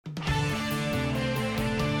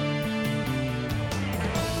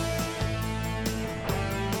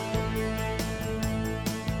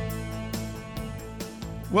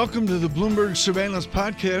Welcome to the Bloomberg Surveillance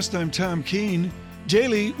Podcast. I'm Tom Keene.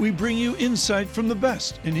 Daily, we bring you insight from the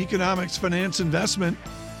best in economics, finance, investment,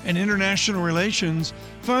 and international relations.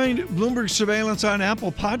 Find Bloomberg Surveillance on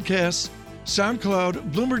Apple Podcasts,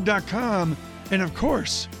 SoundCloud, Bloomberg.com, and of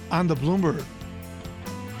course, on the Bloomberg.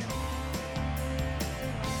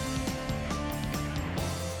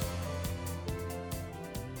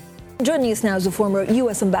 Joining us now is the former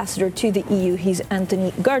U.S. ambassador to the EU. He's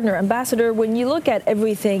Anthony Gardner. Ambassador, when you look at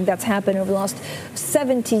everything that's happened over the last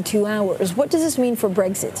 72 hours, what does this mean for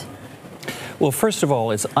Brexit? Well, first of all,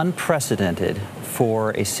 it's unprecedented for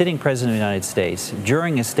a sitting president of the United States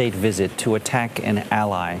during a state visit to attack an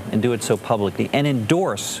ally and do it so publicly and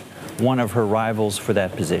endorse one of her rivals for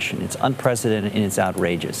that position. It's unprecedented and it's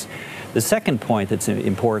outrageous. The second point that's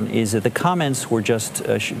important is that the comments were just,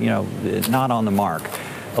 not on the mark.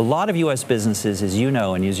 A lot of U.S. businesses, as you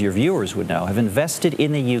know and as your viewers would know, have invested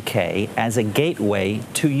in the U.K. as a gateway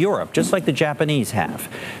to Europe, just like the Japanese have.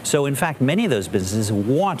 So, in fact, many of those businesses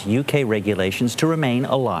want U.K. regulations to remain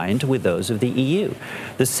aligned with those of the EU.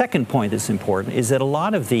 The second point that's important is that a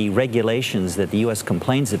lot of the regulations that the U.S.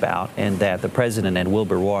 complains about and that the President and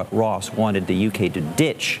Wilbur Ross wanted the U.K. to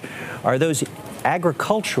ditch are those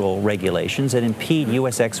agricultural regulations that impede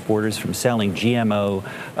U.S. exporters from selling GMO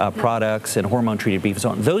products and hormone-treated beef and so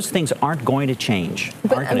on. Those things aren't going to change.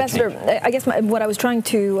 But, Ambassador, I guess what I was trying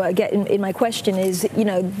to get in my question is,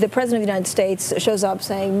 the President of the United States shows up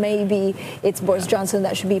saying maybe it's Boris Johnson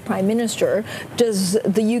that should be Prime Minister. Does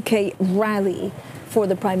the U.K. rally for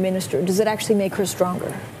the Prime Minister? Does it actually make her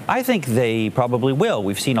stronger? I think they probably will.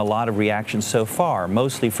 We've seen a lot of reactions so far,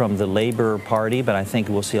 mostly from the Labour Party, but I think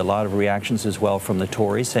we'll see a lot of reactions as well from the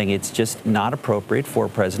Tories, saying it's just not appropriate for a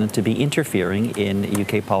president to be interfering in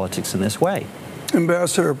UK politics in this way.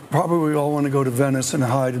 Ambassador, probably we all want to go to Venice and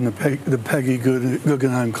hide in the Peggy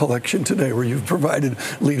Guggenheim collection today, where you've provided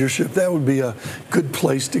leadership. That would be a good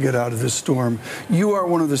place to get out of this storm. You are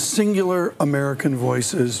one of the singular American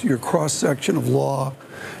voices, your cross-section of law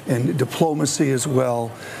and diplomacy as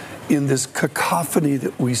well, in this cacophony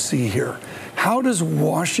that we see here. How does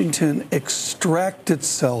Washington extract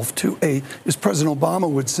itself to as President Obama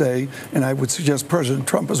would say, and I would suggest President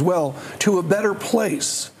Trump as well, to a better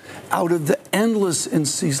place out of the endless and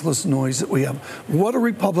ceaseless noise that we have? What do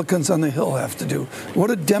Republicans on the Hill have to do? What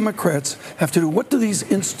do Democrats have to do? What do these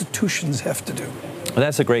institutions have to do? Well,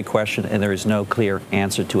 that's a great question, and there is no clear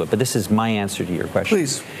answer to it. But this is my answer to your question.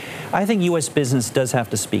 Please. I think U.S. business does have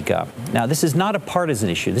to speak up. Now, this is not a partisan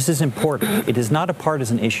issue. This is important. It is not a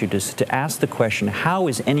partisan issue to ask the question, how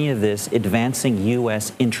is any of this advancing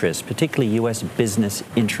U.S. interests, particularly U.S. business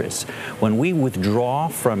interests? When we withdraw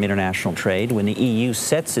from international trade, when the EU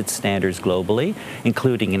sets its standards globally,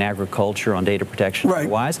 including in agriculture, on data protection, right,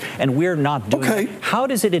 otherwise, and we're not doing okay, that, how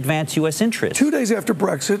does it advance U.S. interests? 2 days after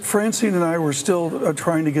Brexit, Francine and I were still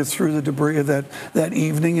trying to get through the debris of that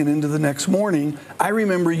evening and into the next morning. I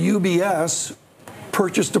remember UBS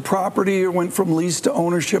purchased a property or went from lease to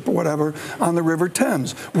ownership or whatever on the River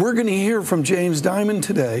Thames. We're going to hear from James Dimon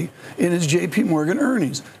today in his JP Morgan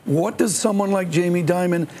earnings. What does someone like Jamie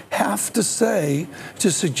Dimon have to say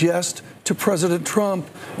to suggest to President Trump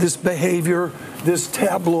this behavior, this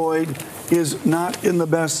tabloid, is not in the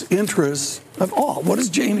best interests of all? What does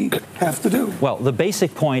Jamie have to do? Well, the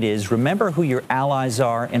basic point is, remember who your allies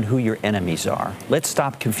are and who your enemies are. Let's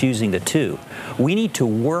stop confusing the two. We need to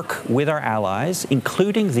work with our allies,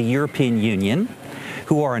 including the European Union,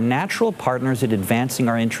 who are natural partners in advancing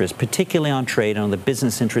our interests, particularly on trade and on the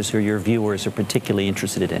business interests who your viewers are particularly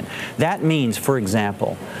interested in. That means, for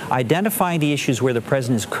example, identifying the issues where the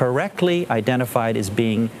president is correctly identified as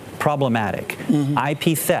being problematic.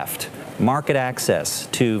 IP theft, market access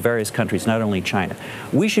to various countries, not only China.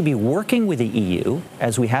 We should be working with the EU,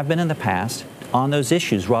 as we have been in the past, on those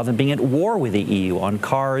issues rather than being at war with the EU on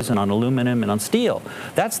cars and on aluminum and on steel.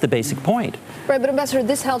 That's the basic point. Right, but Ambassador,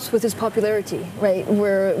 this helps with his popularity, right?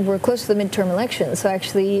 We're close to the midterm elections, so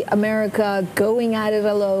actually America going at it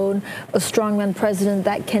alone, a strongman president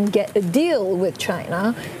that can get a deal with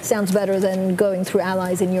China, sounds better than going through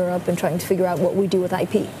allies in Europe and trying to figure out what we do with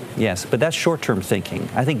IP. Yes, but that's short-term thinking.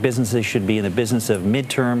 I think businesses should be in the business of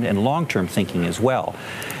midterm and long-term thinking as well.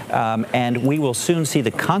 And we will soon see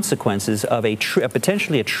the consequences of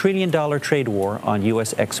potentially a $1 trillion trade war on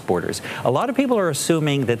U.S. exporters. A lot of people are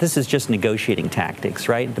assuming that this is just negotiating tactics,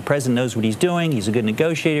 right? The president knows what he's doing. He's a good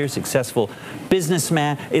negotiator, successful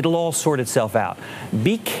businessman. It'll all sort itself out.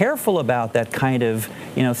 Be careful about that kind of,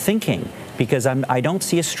 thinking, because I don't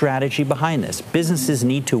see a strategy behind this. Businesses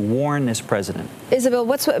need to warn this president. Isabel,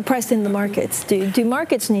 what's priced in the markets? Do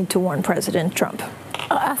markets need to warn President Trump?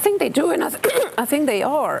 I think they do, and I think they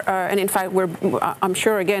are. And in fact, I'm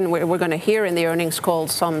sure again we're going to hear in the earnings call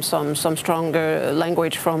some stronger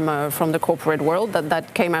language from the corporate world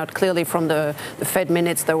that came out clearly from the Fed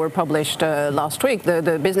minutes that were published last week.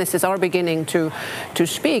 The businesses are beginning to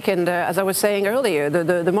speak, and as I was saying earlier,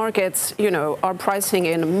 the markets are pricing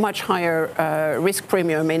in much higher risk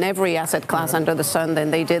premium in every asset class under the sun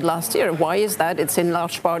than they did last year. Why is that? It's in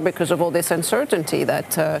large part because of all this uncertainty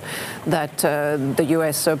that the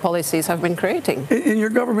U.S. policies have been creating. In your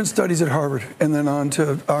government studies at Harvard and then on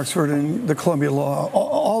to Oxford and the Columbia Law,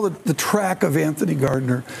 all the track of Anthony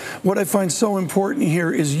Gardner, what I find so important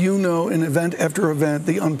here is in event after event,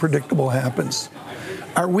 the unpredictable happens.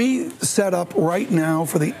 Are we set up right now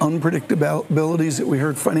for the unpredictabilities that we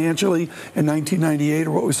heard financially in 1998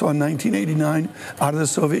 or what we saw in 1989 out of the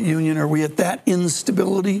Soviet Union? Are we at that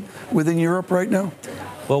instability within Europe right now?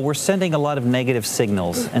 Well, we're sending a lot of negative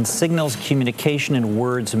signals, and signals, communication, and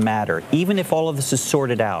words matter. Even if all of this is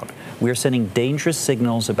sorted out, we are sending dangerous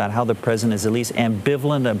signals about how the president is at least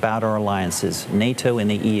ambivalent about our alliances, NATO and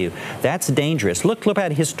the EU. That's dangerous. Look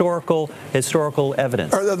at historical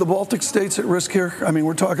evidence. Are the Baltic states at risk here? I mean,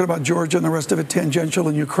 we're talking about Georgia and the rest of it tangential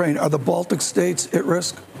in Ukraine. Are the Baltic states at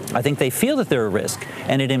risk? I think they feel that they're at risk,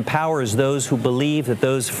 and it empowers those who believe that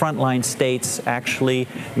those frontline states actually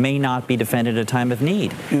may not be defended at a time of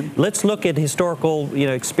need. Let's look at historical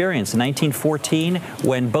experience. In 1914,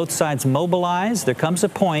 when both sides mobilize, there comes a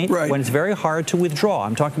point when it's very hard to withdraw.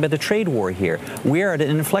 I'm talking about the trade war here. We are at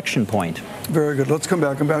an inflection point. Very good. Let's come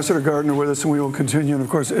back. Ambassador Gardner with us, and we will continue. And, of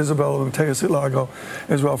course, Isabella Mateo-Silago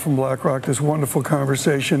as well from BlackRock. This wonderful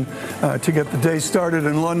conversation to get the day started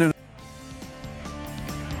in London.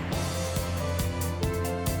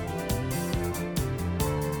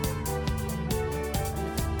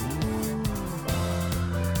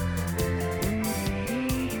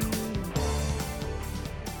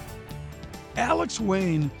 Alex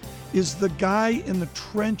Wayne is the guy in the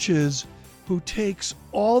trenches who takes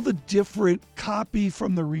all the different copy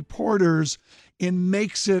from the reporters and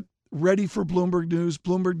makes it ready for Bloomberg News,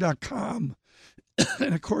 Bloomberg.com,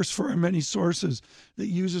 and of course for our many sources that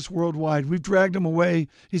use us worldwide. We've dragged him away.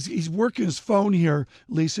 He's working his phone here,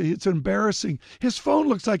 Lisa. It's embarrassing. His phone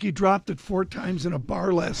looks like he dropped it 4 times in a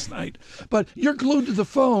bar last night. But you're glued to the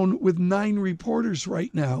phone with 9 reporters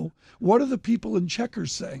right now. What are the people in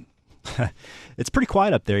Chequers saying? It's pretty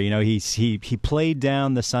quiet up there. He played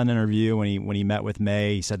down the Sun interview when he met with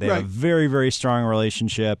May. He said they have a very, very strong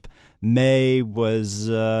relationship. May was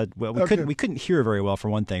we couldn't hear her very well for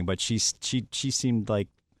one thing, but she seemed like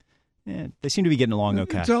they seem to be getting along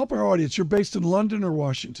okay. To help our audience, you're based in London or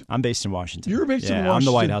Washington? I'm based in Washington. You're based in Washington. I'm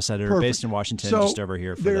the White House editor, Perfect. based in Washington, so just over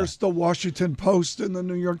here. There's the Washington Post and the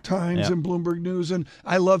New York Times and Bloomberg News. And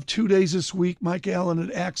I love 2 days this week. Mike Allen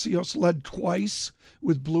at Axios led twice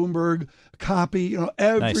with Bloomberg copy.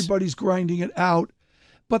 Everybody's grinding it out.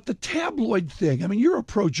 But the tabloid thing, I mean, you're a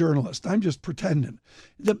pro journalist. I'm just pretending.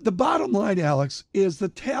 The bottom line, Alex, is the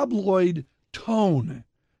tabloid tone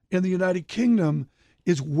in the United Kingdom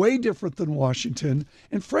is way different than Washington,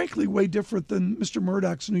 and frankly, way different than Mr.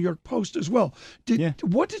 Murdoch's New York Post as well.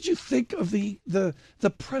 What did you think of the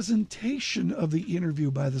presentation of the interview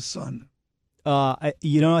by the Sun? I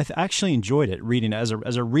actually enjoyed it reading. As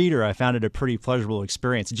a reader, I found it a pretty pleasurable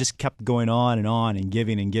experience. It just kept going on and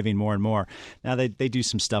giving more and more. Now they do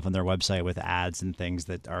some stuff on their website with ads and things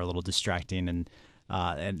that are a little distracting,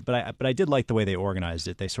 but I did like the way they organized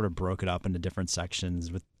it. They sort of broke it up into different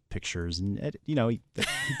sections with pictures, and he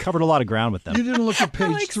covered a lot of ground with them. You didn't look at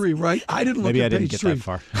page 3, right? I didn't look at page 3. Maybe I didn't get that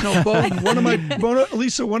far. No,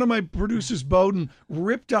 one of my producers, Bowden,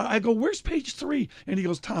 ripped out. I go, "Where's page 3?" And he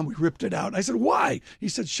goes, "Tom, we ripped it out." I said, "Why?" He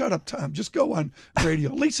said, "Shut up, Tom. Just go on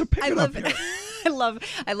radio." Lisa, pick it up here.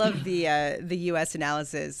 I love the U.S.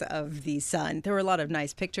 analysis of the Sun. There were a lot of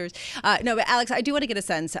nice pictures. But Alex, I do want to get a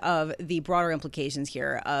sense of the broader implications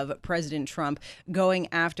here of President Trump going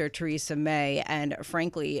after Theresa May and,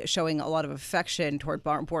 frankly, showing a lot of affection toward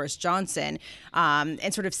Boris Johnson,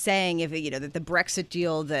 and sort of saying that the Brexit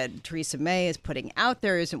deal that Theresa May is putting out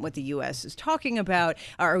there isn't what the U.S. is talking about,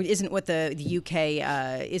 or isn't what the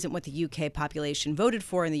UK population voted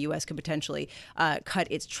for, and the U.S. could potentially cut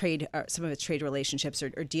its trade, some of its trade relationships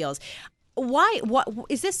or deals. Why? What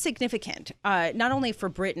is this significant? Not only for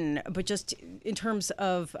Britain, but just in terms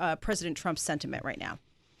of President Trump's sentiment right now.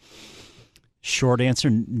 Short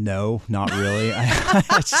answer, no, not really.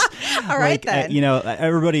 All right, then.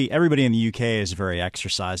 Everybody in the UK is very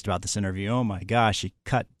exercised about this interview. Oh my gosh, he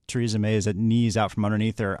cut Theresa May's knees out from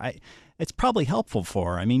underneath her. It's probably helpful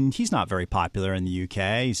for her. I mean, he's not very popular in the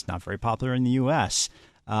UK. He's not very popular in the US.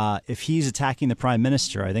 if he's attacking the prime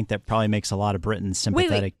minister, I think that probably makes a lot of Britons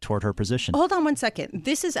sympathetic toward her position. Hold on one second.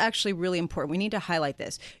 This is actually really important. We need to highlight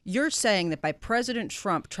this. You're saying that by President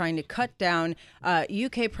Trump trying to cut down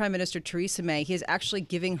UK Prime Minister Theresa May, he is actually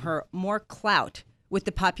giving her more clout with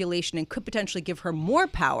the population and could potentially give her more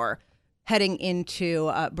power heading into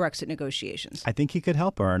Brexit negotiations. I think he could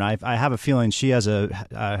help her, and I have a feeling she has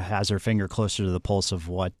her finger closer to the pulse of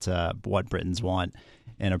what Britons want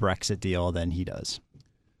in a Brexit deal than he does.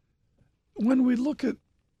 When we look at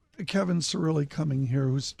Kevin Cirilli coming here,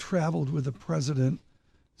 who's traveled with the president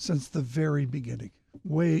since the very beginning,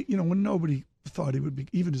 when nobody thought he would be,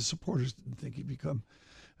 even his supporters didn't think he'd become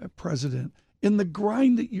a president. In the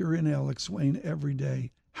grind that you're in, Alex Wayne, every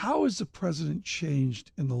day, how has the president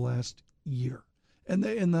changed in the last year? And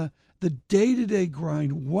in the day-to-day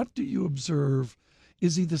grind, what do you observe?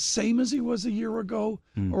 Is he the same as he was a year ago,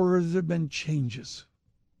 or have there been changes?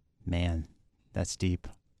 Man, that's deep.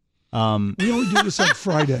 We only do this on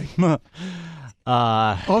Friday.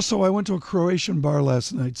 Also, I went to a Croatian bar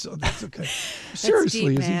last night, so that's okay.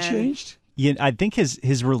 Seriously, deep, has he changed? Yeah, I think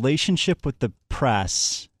his relationship with the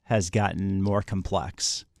press has gotten more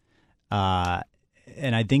complex,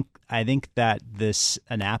 and I think that this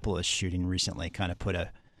Annapolis shooting recently kind of put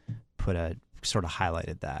a sort of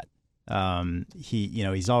highlighted that.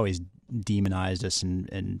 He's always demonized us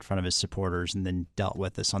in front of his supporters and then dealt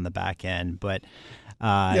with us on the back end, but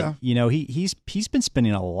he's been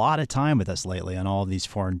spending a lot of time with us lately on all of these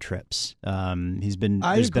foreign trips. There's been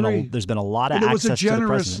a lot of access to the president. It was a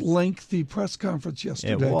generous, lengthy press conference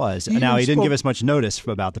yesterday. It was. He didn't give us much notice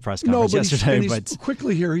about the press conference yesterday. But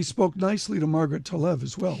quickly here, he spoke nicely to Margaret Tlaib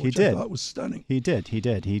as well, which I thought was stunning. He did. He's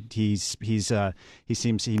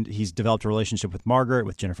developed a relationship with Margaret,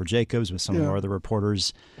 with Jennifer Jacobs, with some of our other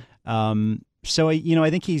reporters. So I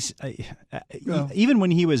think he's even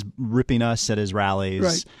when he was ripping us at his rallies,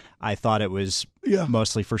 right. I thought it was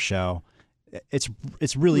mostly for show.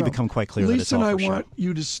 It's really become quite clear that it's all for show. Lisa and I want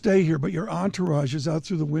you to stay here, but your entourage is out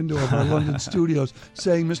through the window of our London studios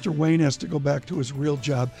saying Mr. Wayne has to go back to his real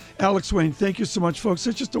job. Alex Wayne, thank you so much, folks.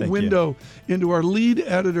 It's just a window into our lead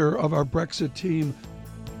editor of our Brexit team.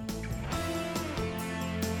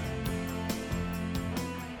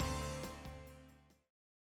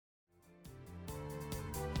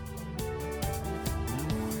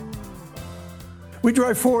 We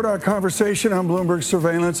drive forward our conversation on Bloomberg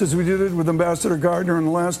Surveillance as we did it with Ambassador Gardner in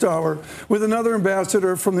the last hour, with another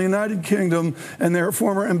ambassador from the United Kingdom and their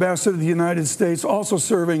former ambassador to the United States, also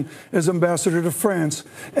serving as ambassador to France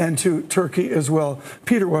and to Turkey as well.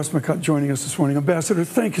 Peter Westmacott joining us this morning. Ambassador,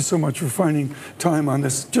 thank you so much for finding time on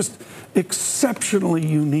this just exceptionally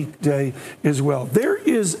unique day as well. There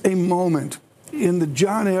is a moment in the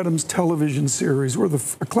John Adams television series where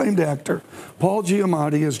the acclaimed actor Paul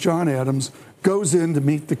Giamatti as John Adams goes in to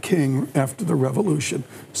meet the king after the revolution.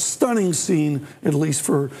 Stunning scene, at least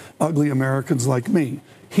for ugly Americans like me.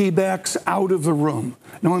 He backs out of the room.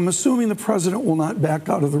 Now, I'm assuming the president will not back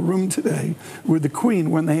out of the room today with the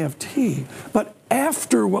queen when they have tea. But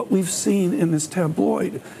after what we've seen in this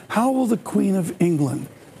tabloid, how will the Queen of England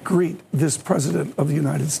greet this president of the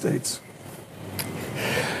United States?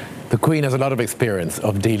 The Queen has a lot of experience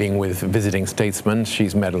of dealing with visiting statesmen.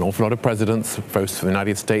 She's met an awful lot of presidents, both from the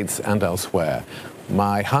United States and elsewhere.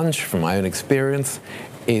 My hunch from my own experience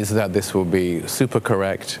is that this will be super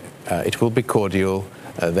correct. It will be cordial.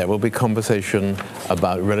 There will be conversation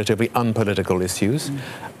about relatively unpolitical issues.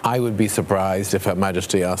 I would be surprised if Her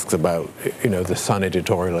Majesty asks about, the Sun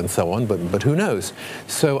editorial and so on, but who knows?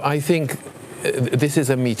 So I think this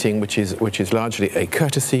is a meeting which is largely a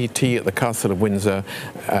courtesy. Tea at the Castle of Windsor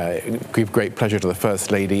give great pleasure to the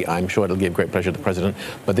First Lady. I'm sure it'll give great pleasure to the President.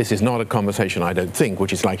 But this is not a conversation, I don't think,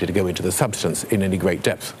 which is likely to go into the substance in any great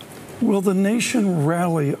depth. Will the nation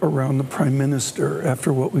rally around the Prime Minister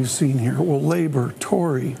after what we've seen here? Will Labour,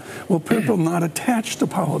 Tory, will people not attached to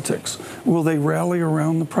politics, will they rally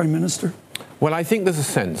around the Prime Minister? Well, I think there's a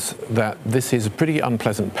sense that this is a pretty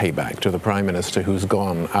unpleasant payback to the Prime Minister, who's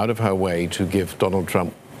gone out of her way to give Donald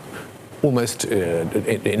Trump almost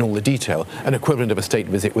in all the detail an equivalent of a state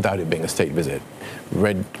visit without it being a state visit.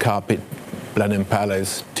 Red carpet, Blenheim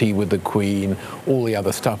Palace, tea with the Queen, all the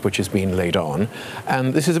other stuff which has been laid on.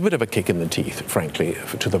 And this is a bit of a kick in the teeth, frankly,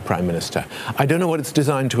 to the Prime Minister. I don't know what it's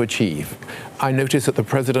designed to achieve. I noticed that the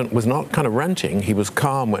President was not kind of ranting. He was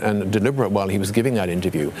calm and deliberate while he was giving that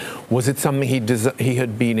interview. Was it something he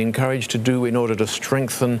had been encouraged to do in order to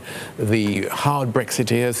strengthen the hard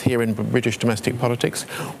Brexiteers here in British domestic politics?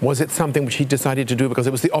 Was it something which he decided to do because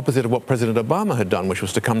it was the opposite of what President Obama had done, which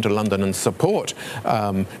was to come to London and support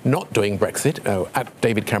not doing Brexit Brexit at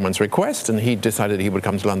David Cameron's request, and he decided he would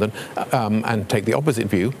come to London and take the opposite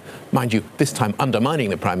view. Mind you, this time undermining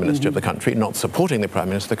the Prime Minister of the country, not supporting the Prime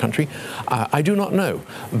Minister of the country. I do not know,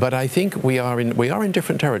 but I think we are in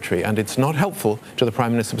different territory, and it's not helpful to the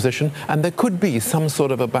Prime Minister's position, and there could be some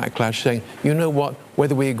sort of a backlash saying, you know what,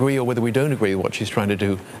 whether we agree or whether we don't agree with what she's trying to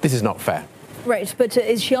do, this is not fair. Right, but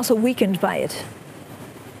is she also weakened by it?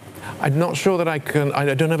 I'm not sure that I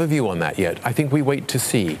don't have a view on that yet. I think we wait to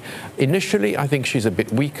see. Initially, I think she's a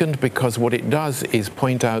bit weakened because what it does is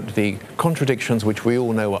point out the contradictions which we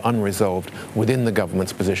all know are unresolved within the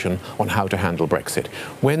government's position on how to handle Brexit.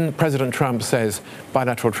 When President Trump says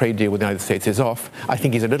bilateral trade deal with the United States is off, I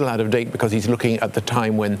think he's a little out of date because he's looking at the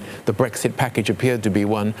time when the Brexit package appeared to be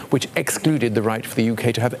one which excluded the right for the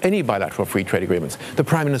UK to have any bilateral free trade agreements. The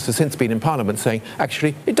Prime Minister has since been in Parliament saying,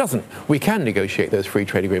 actually, it doesn't. We can negotiate those free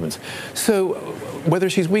trade agreements. So whether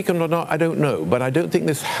she's weakened or not, I don't know. But I don't think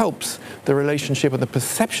this helps the relationship and the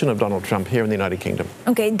perception of Donald Trump here in the United Kingdom.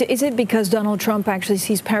 Okay, is it because Donald Trump actually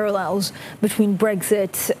sees parallels between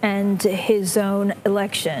Brexit and his own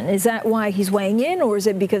election? Is that why he's weighing in, or is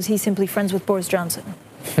it because he's simply friends with Boris Johnson?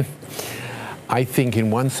 I think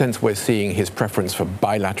in one sense we're seeing his preference for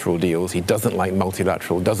bilateral deals. He doesn't like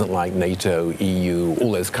multilateral, doesn't like NATO, EU,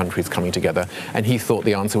 all those countries coming together. And he thought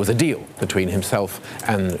the answer was a deal between himself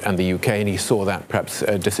and the UK, and he saw that perhaps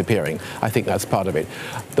disappearing. I think that's part of it.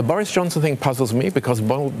 The Boris Johnson thing puzzles me because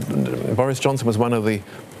Boris Johnson was one of the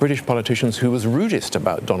British politicians who was rudest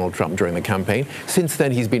about Donald Trump during the campaign. Since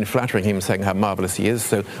then, he's been flattering him, saying how marvelous he is.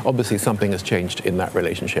 So obviously something has changed in that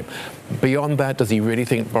relationship. Beyond that, does he really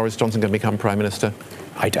think Boris Johnson can become Prime Minister?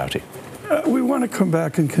 I doubt it. We want to come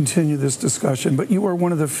back and continue this discussion, but you are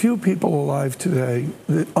one of the few people alive today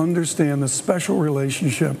that understand the special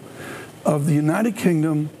relationship of the United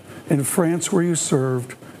Kingdom and France, where you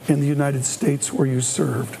served, and the United States, where you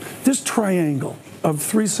served. This triangle of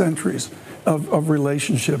 3 centuries of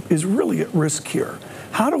relationship is really at risk here.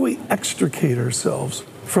 How do we extricate ourselves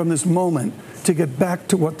from this moment to get back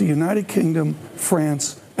to what the United Kingdom,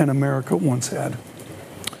 France, and America once had?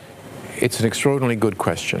 It's an extraordinarily good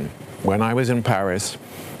question. When I was in Paris,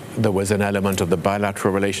 there was an element of the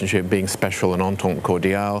bilateral relationship being special and entente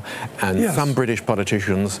cordiale, and yes, some British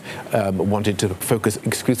politicians wanted to focus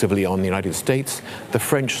exclusively on the United States. The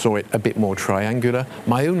French saw it a bit more triangular.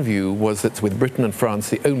 My own view was that with Britain and France,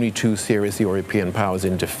 the only 2 serious European powers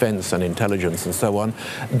in defense and intelligence and so on,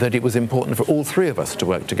 that it was important for all 3 of us to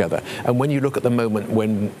work together. And when you look at the moment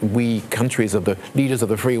when we, countries of the leaders of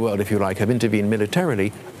the free world, if you like, have intervened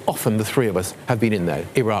militarily, often the 3 of us have been in there,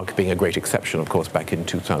 Iraq being a great exception, of course, back in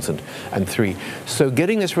 2003. So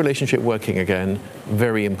getting this relationship working again,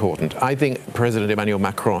 very important. I think President Emmanuel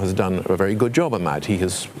Macron has done a very good job on that. He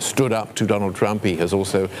has stood up to Donald Trump. He has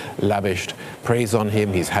also lavished praise on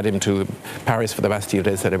him. He's had him to Paris for the Bastille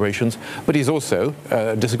Day celebrations, but he's also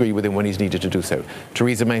disagreed with him when he's needed to do so.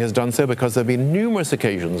 Theresa May has done so because there have been numerous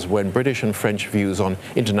occasions when British and French views on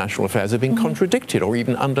international affairs have been contradicted or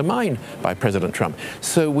even undermined by President Trump.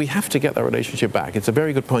 So we have to get that relationship back. It's a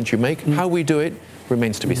very good point you make. How we do it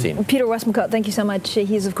remains to be seen. Peter Westmacott, thank you so much.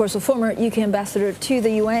 He's, of course, a former UK ambassador to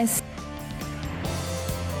the US.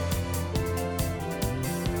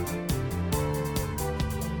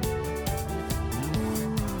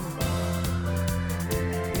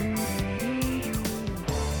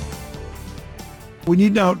 We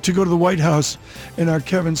need now to go to the White House and our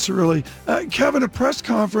Kevin Cirilli. Kevin, a press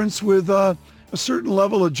conference with a certain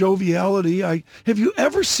level of joviality. Have you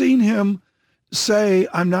ever seen him say,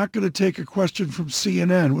 I'm not going to take a question from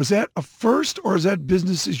CNN? Was that a first, or is that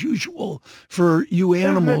business as usual for you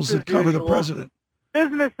animals that cover the president?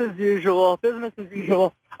 Business as usual. Business as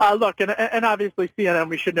usual. Look, and obviously CNN,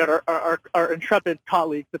 we should note, our intrepid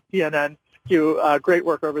colleagues at CNN do great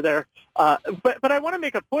work over there. But I want to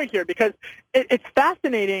make a point here because it's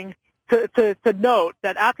fascinating to note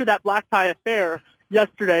that after that black tie affair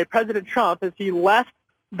yesterday, President Trump, as he left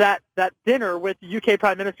that dinner with UK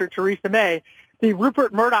Prime Minister Theresa May, the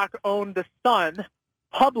Rupert Murdoch-owned The Sun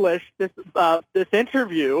published this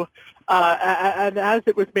interview, and as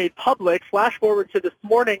it was made public, flash forward to this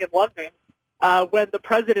morning in London, when the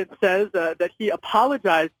president says that he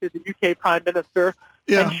apologized to the UK Prime Minister,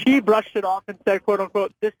 and she brushed it off and said, quote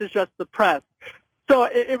unquote, this is just the press. So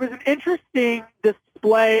it was an interesting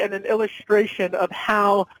display and an illustration of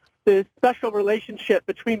how the special relationship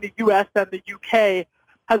between the U.S. and the UK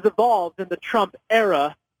has evolved in the Trump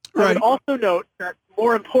era. Right. I would also note that,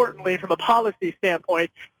 more importantly, from a policy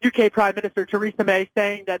standpoint, UK Prime Minister Theresa May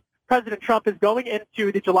saying that President Trump is going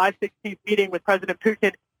into the July 16th meeting with President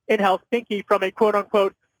Putin in Helsinki from a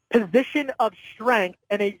quote-unquote position of strength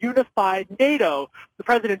and a unified NATO. The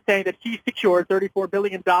president saying that he secured $34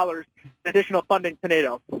 billion in additional funding to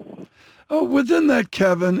NATO. Oh, within that,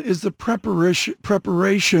 Kevin, is the preparation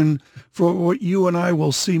for what you and I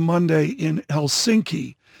will see Monday in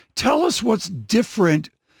Helsinki. Tell us what's different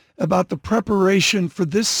about the preparation for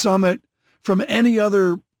this summit from any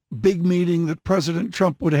other big meeting that President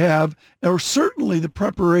Trump would have, or certainly the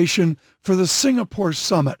preparation for the Singapore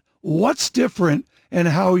summit. What's different and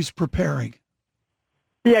how he's preparing?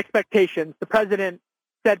 The expectations. The president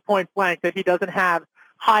said point blank that he doesn't have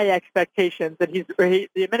high expectations, that the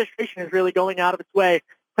administration is really going out of its way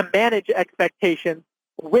to manage expectations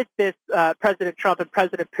with this President Trump and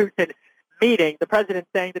President Putin meeting. The president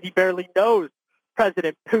saying that he barely knows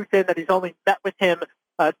President Putin, that he's only met with him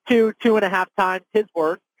two and a half times, his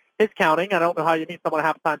words, his counting. I don't know how you meet someone a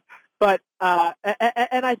half time. But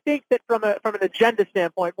and I think that from an agenda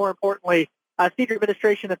standpoint, more importantly, senior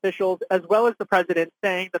administration officials as well as the president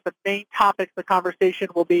saying that the main topics of the conversation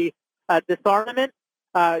will be disarmament,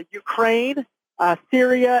 Ukraine,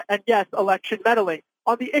 Syria, and yes, election meddling.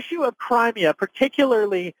 On the issue of Crimea,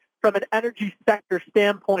 particularly from an energy sector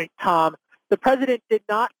standpoint, Tom, the president did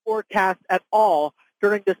not forecast at all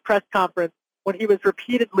during this press conference when he was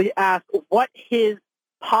repeatedly asked what his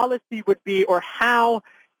policy would be or how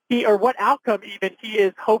he or what outcome even he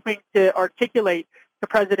is hoping to articulate to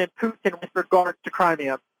President Putin with regards to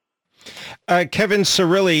Crimea. Kevin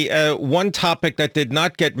Cirilli, one topic that did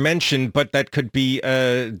not get mentioned, but that could be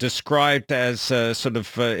described as sort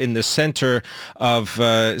of in the center of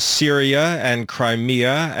Syria and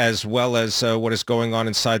Crimea, as well as what is going on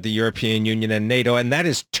inside the European Union and NATO, and that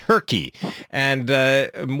is Turkey. And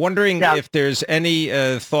I'm wondering if there's any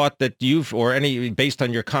thought that you've, or any, based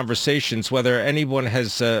on your conversations, whether anyone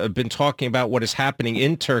has been talking about what is happening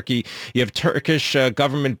in Turkey. You have Turkish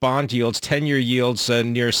government bond yields, 10-year yields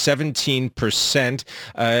near 17%.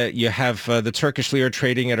 You have the Turkish lira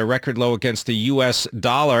trading at a record low against the U.S.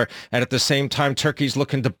 dollar. And at the same time, Turkey's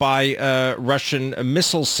looking to buy Russian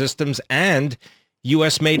missile systems and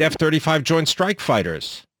U.S.-made F-35 Joint Strike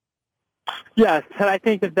Fighters. Yes, and I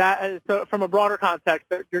think that so from a broader context,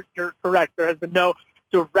 you're correct. There has been no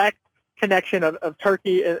direct connection of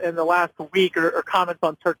Turkey in the last week or comments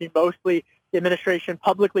on Turkey, mostly the administration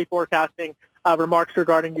publicly forecasting remarks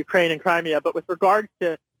regarding Ukraine and Crimea. But with regards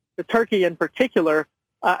to Turkey in particular,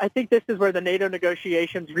 I think this is where the NATO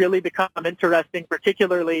negotiations really become interesting,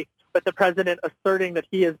 particularly with the president asserting that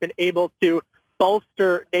he has been able to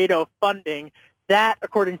bolster NATO funding. That,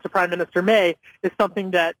 according to Prime Minister May, is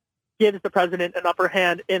something that gives the president an upper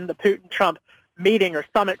hand in the Putin-Trump meeting or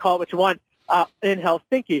summit, call it what you want, in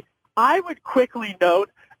Helsinki. I would quickly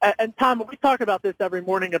note, and Tom, we talk about this every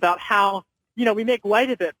morning about how, we make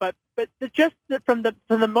light of it, but just from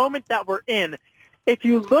the moment that we're in, if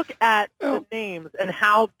you look at the names and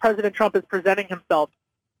how President Trump is presenting himself,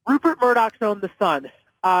 Rupert Murdoch's own The Sun.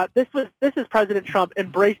 This is President Trump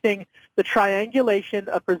embracing the triangulation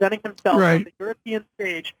of presenting himself on the European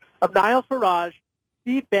stage of Nigel Farage,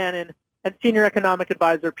 Steve Bannon, and senior economic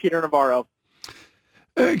advisor Peter Navarro.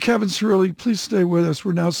 Kevin Cirilli, please stay with us.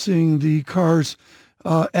 We're now seeing the cars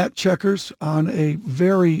at Chequers on a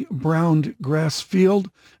very browned grass field.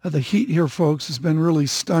 The heat here, folks, has been really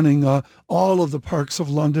stunning. All of the parks of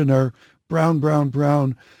London are brown,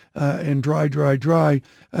 and dry.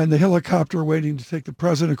 And the helicopter waiting to take the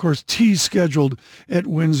president. Of course, tea scheduled at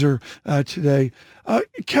Windsor today.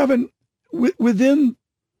 Kevin, within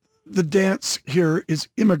the dance here is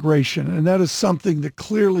immigration, and that is something that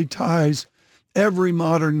clearly ties every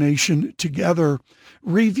modern nation together.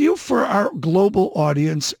 Review for our global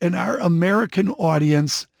audience and our American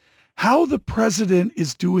audience how the president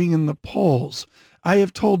is doing in the polls. I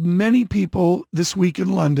have told many people this week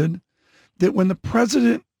in London that when the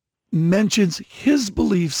president mentions his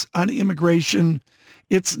beliefs on immigration,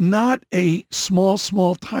 it's not a small,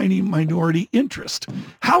 tiny minority interest.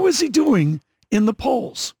 How is he doing in the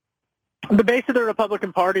polls? The base of the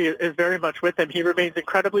Republican Party is very much with him. He remains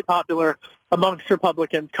incredibly popular amongst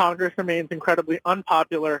Republicans. Congress remains incredibly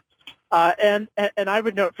unpopular. And I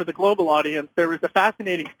would note for the global audience, there was a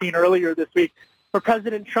fascinating scene earlier this week for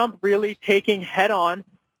President Trump really taking head-on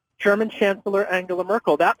German Chancellor Angela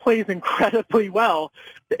Merkel. That plays incredibly well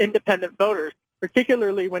to independent voters,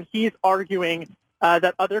 particularly when he's arguing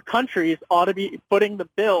that other countries ought to be footing the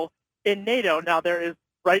bill in NATO. Now, there is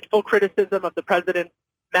rightful criticism of the president's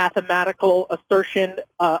mathematical assertion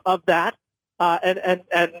of that,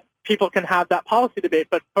 and people can have that policy debate.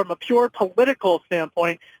 But from a pure political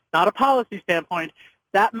standpoint, not a policy standpoint,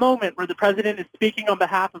 that moment where the president is speaking on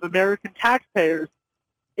behalf of American taxpayers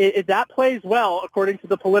that plays well, according to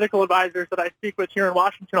the political advisors that I speak with here in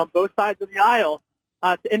Washington on both sides of the aisle,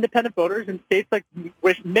 to independent voters in states like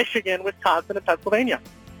Michigan, Wisconsin, and Pennsylvania.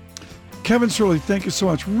 Kevin Cirilli, thank you so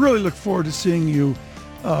much. Really look forward to seeing you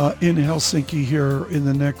in Helsinki here in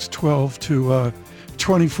the next 12 to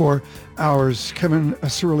 24 hours. Kevin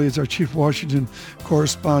Cirilli is our chief Washington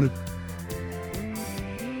correspondent.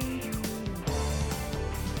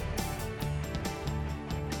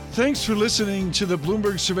 Thanks for listening to the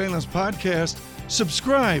Bloomberg Surveillance Podcast.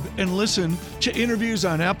 Subscribe and listen to interviews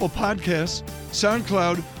on Apple Podcasts,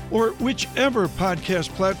 SoundCloud, or whichever podcast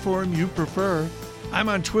platform you prefer. I'm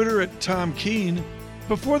on Twitter at Tom Keene.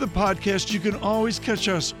 Before the podcast, you can always catch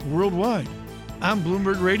us worldwide on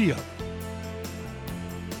Bloomberg Radio.